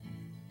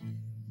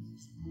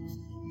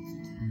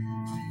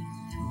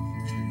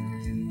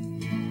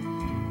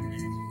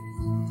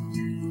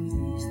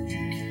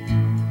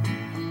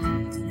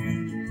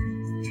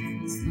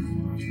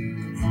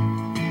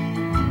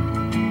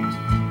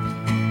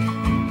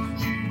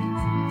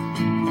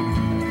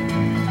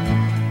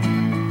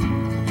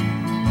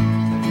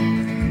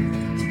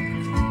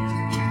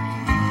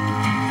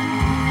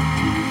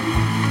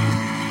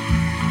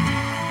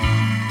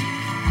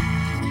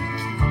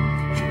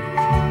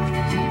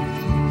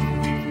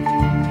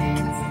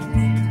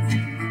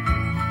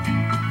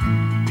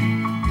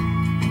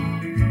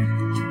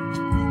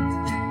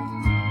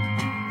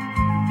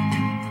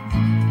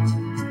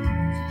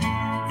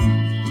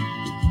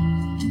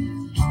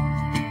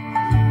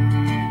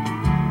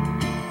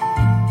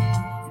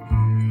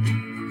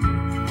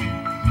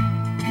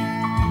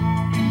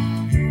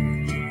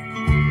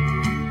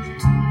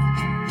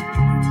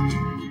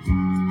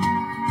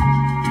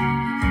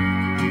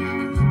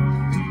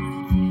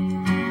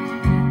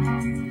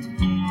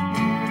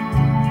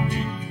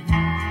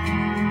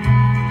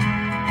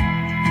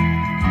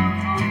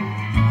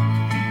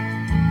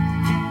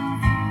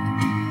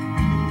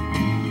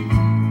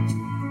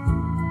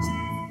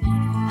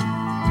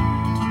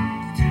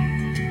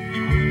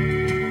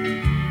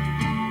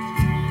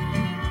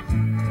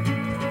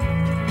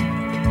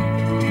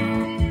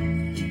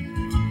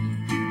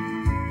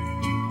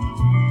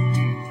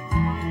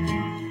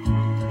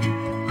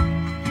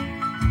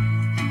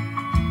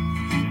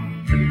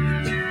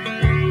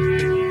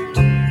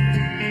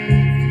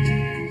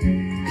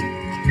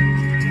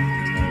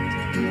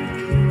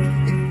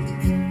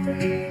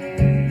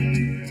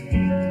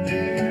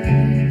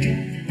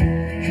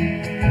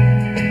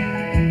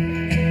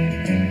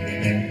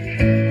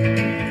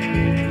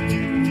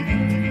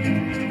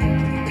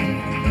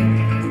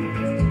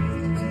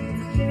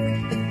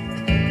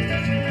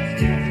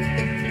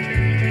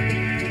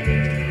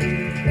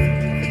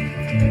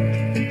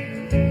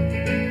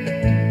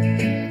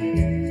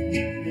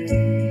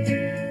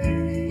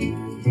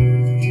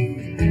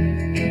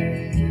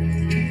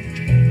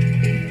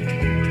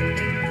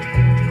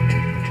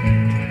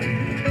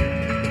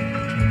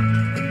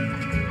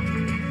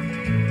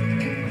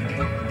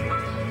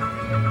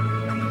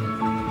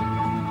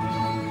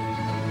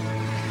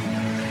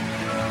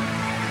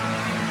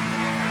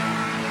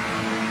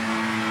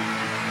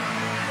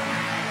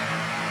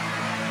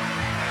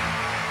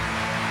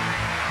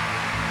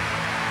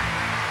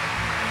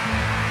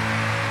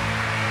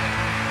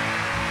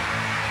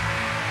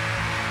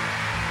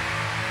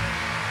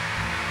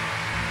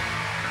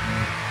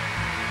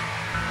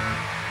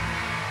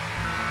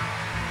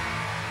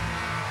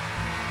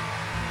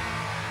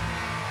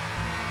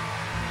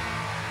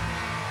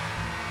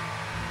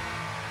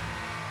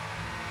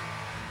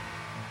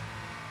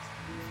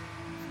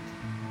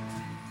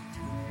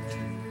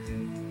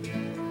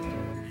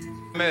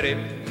met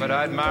him, but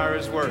I admire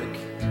his work.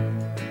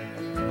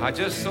 I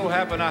just so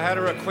happened I had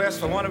a request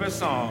for one of his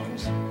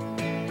songs.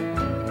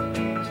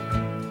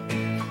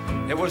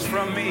 It was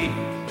from me.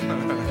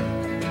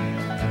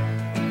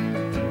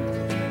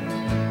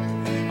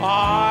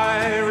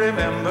 I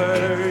remember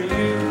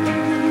you.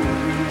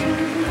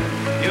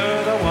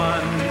 You're the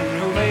one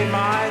who made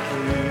my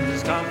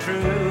dreams come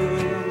true.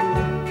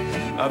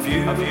 A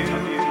few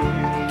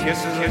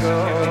kisses ago.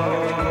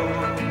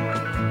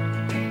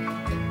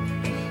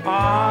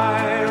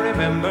 I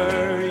remember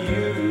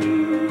you.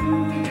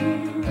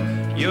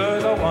 You're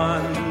the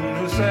one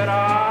who said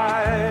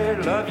I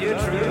love you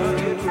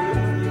true.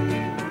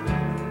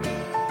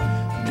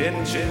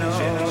 Didn't you know?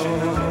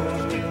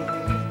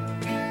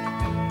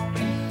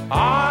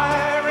 I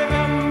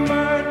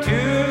remember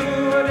too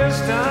a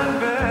distant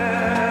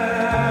bell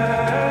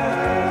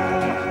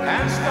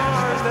and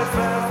stars that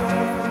fell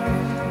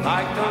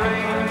like the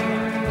rain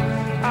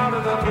out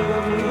of the blue.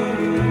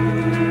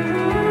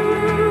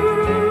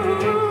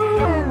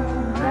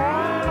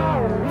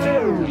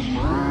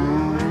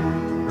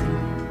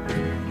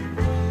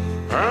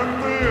 And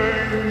the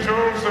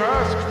angels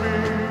ask me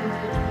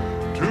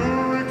to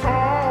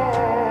recall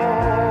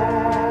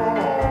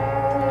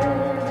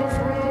the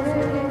thrill of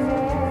love.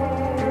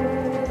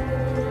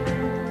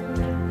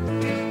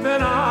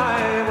 Then I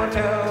will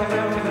tell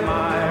them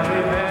I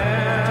remember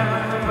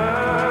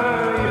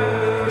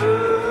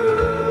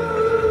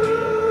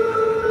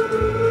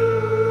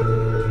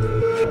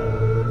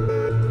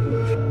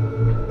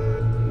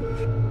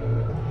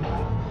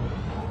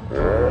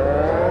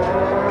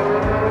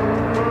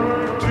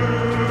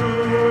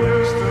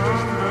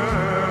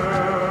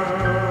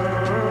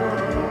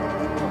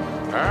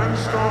and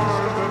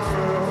stars that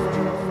fell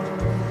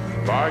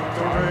like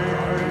the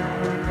rain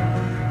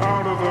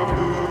out of the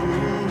blue.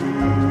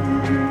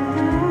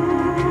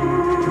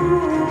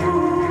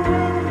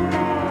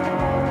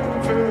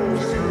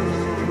 Fills through.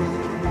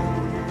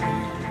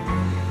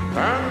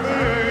 And the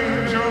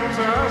angels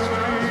ask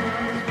me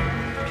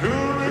to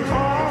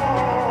recall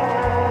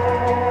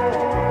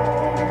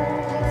the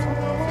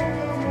thrill of them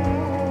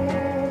all.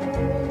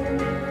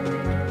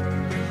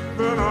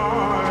 Then I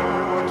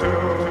will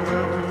tell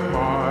them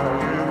I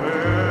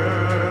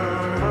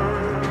remember,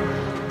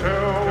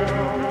 tell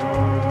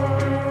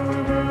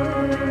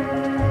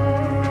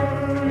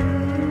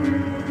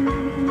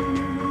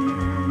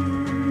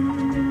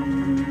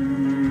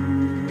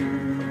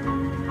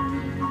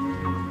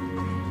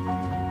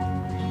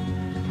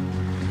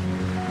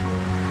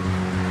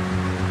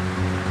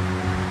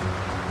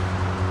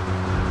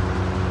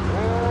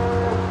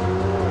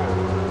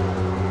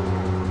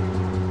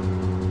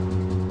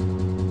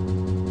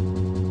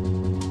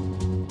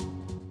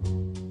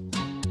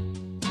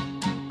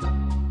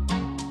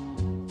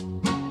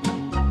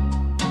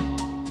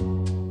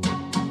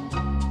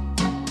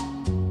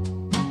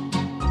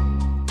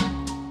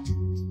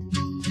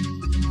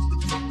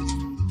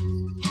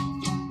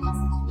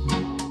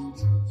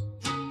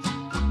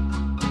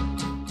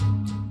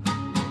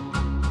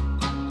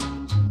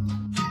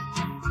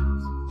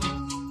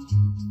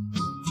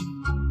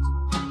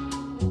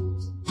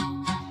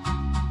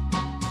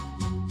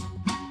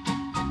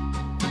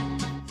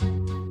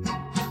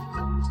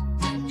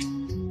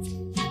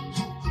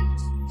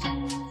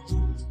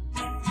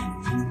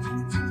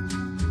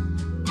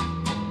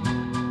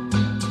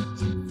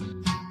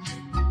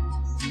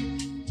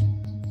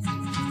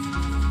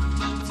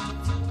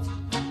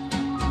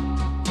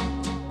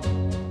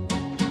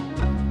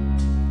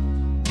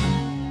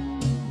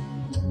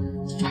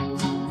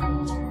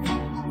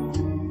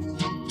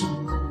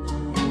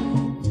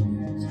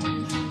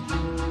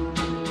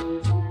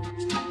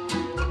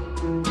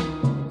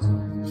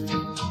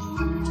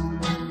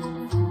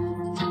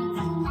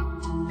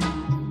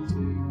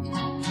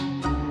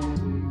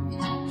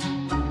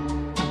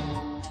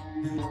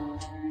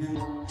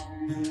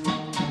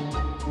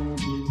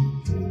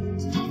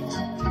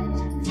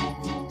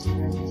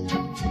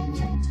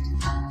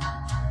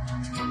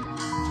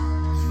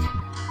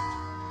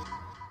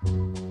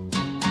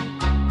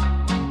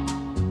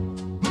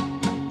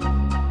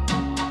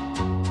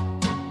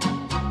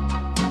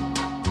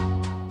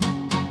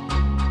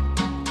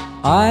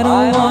I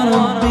don't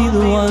wanna be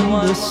the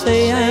one to say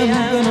I'm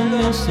gonna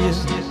miss you,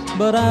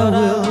 but I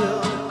will.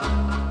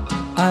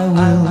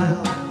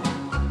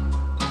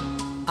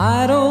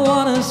 I don't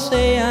wanna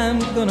say I'm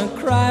gonna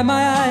cry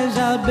my eyes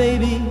out,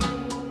 baby,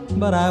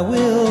 but I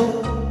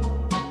will.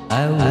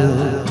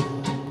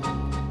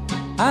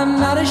 I'm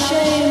not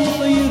ashamed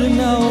for you to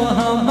know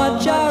how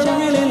much I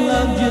really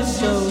loved you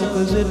so,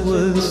 'cause it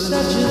was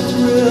such a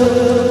thrill.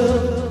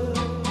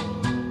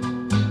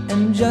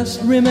 And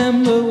just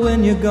remember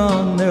when you're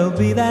gone, there'll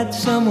be that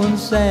someone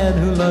sad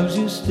who loves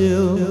you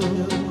still.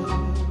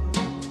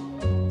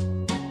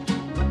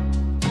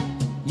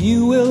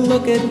 You will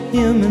look at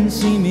him and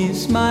see me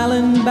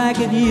smiling back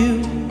at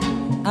you.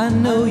 I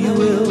know you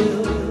will.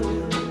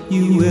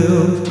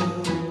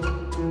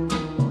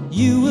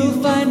 You will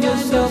find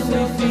yourself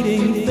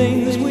repeating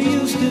things we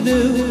used to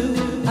do.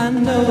 I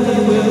know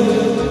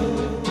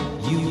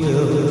you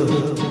will.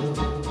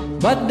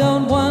 But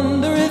don't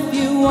wonder if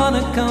you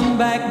wanna come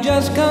back.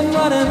 Just come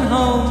running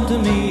home to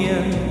me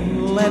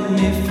and let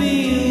me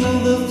feel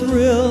the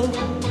thrill.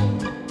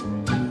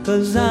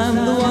 'Cause I'm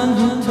the one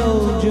who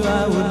told you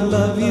I would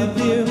love you,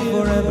 dear,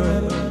 forever.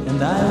 And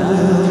I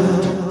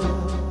will,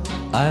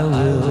 I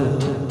will.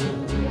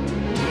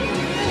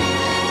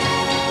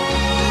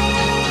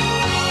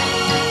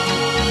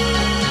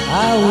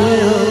 I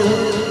will.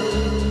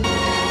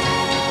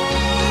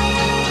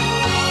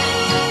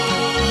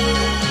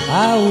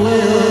 I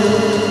will.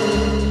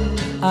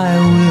 I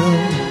will.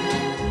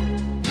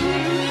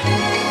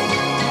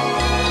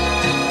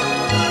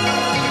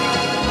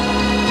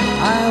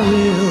 I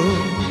will.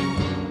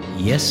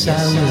 Yes,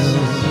 I will.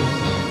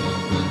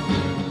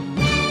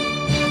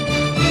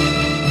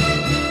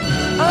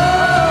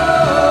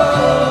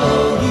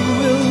 Oh, you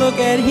will look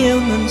at him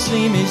and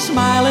see me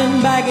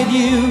smiling back at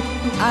you.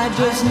 I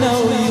just know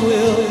you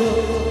will.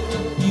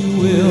 You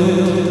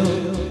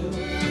will.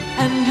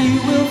 And you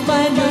will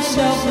find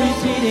yourself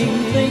repeating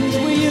things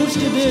we used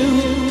to do.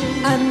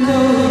 I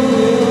know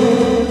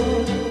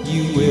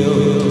you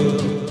will.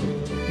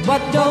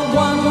 But don't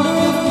wonder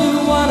if you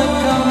wanna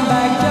come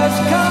back. Just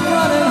come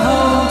running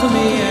home to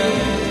me and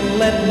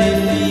let me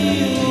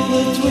feel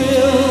the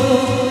thrill.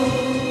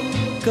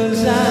 'Cause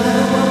I'm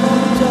the one who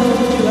told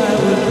you I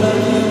would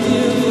love you,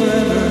 dear,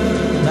 forever.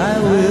 And I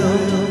will.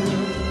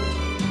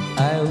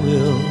 I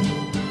will.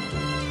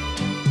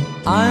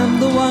 I'm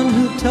the one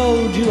who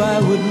told you I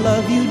would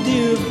love you,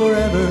 dear,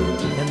 forever.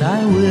 And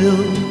I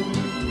will.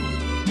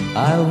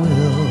 I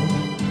will.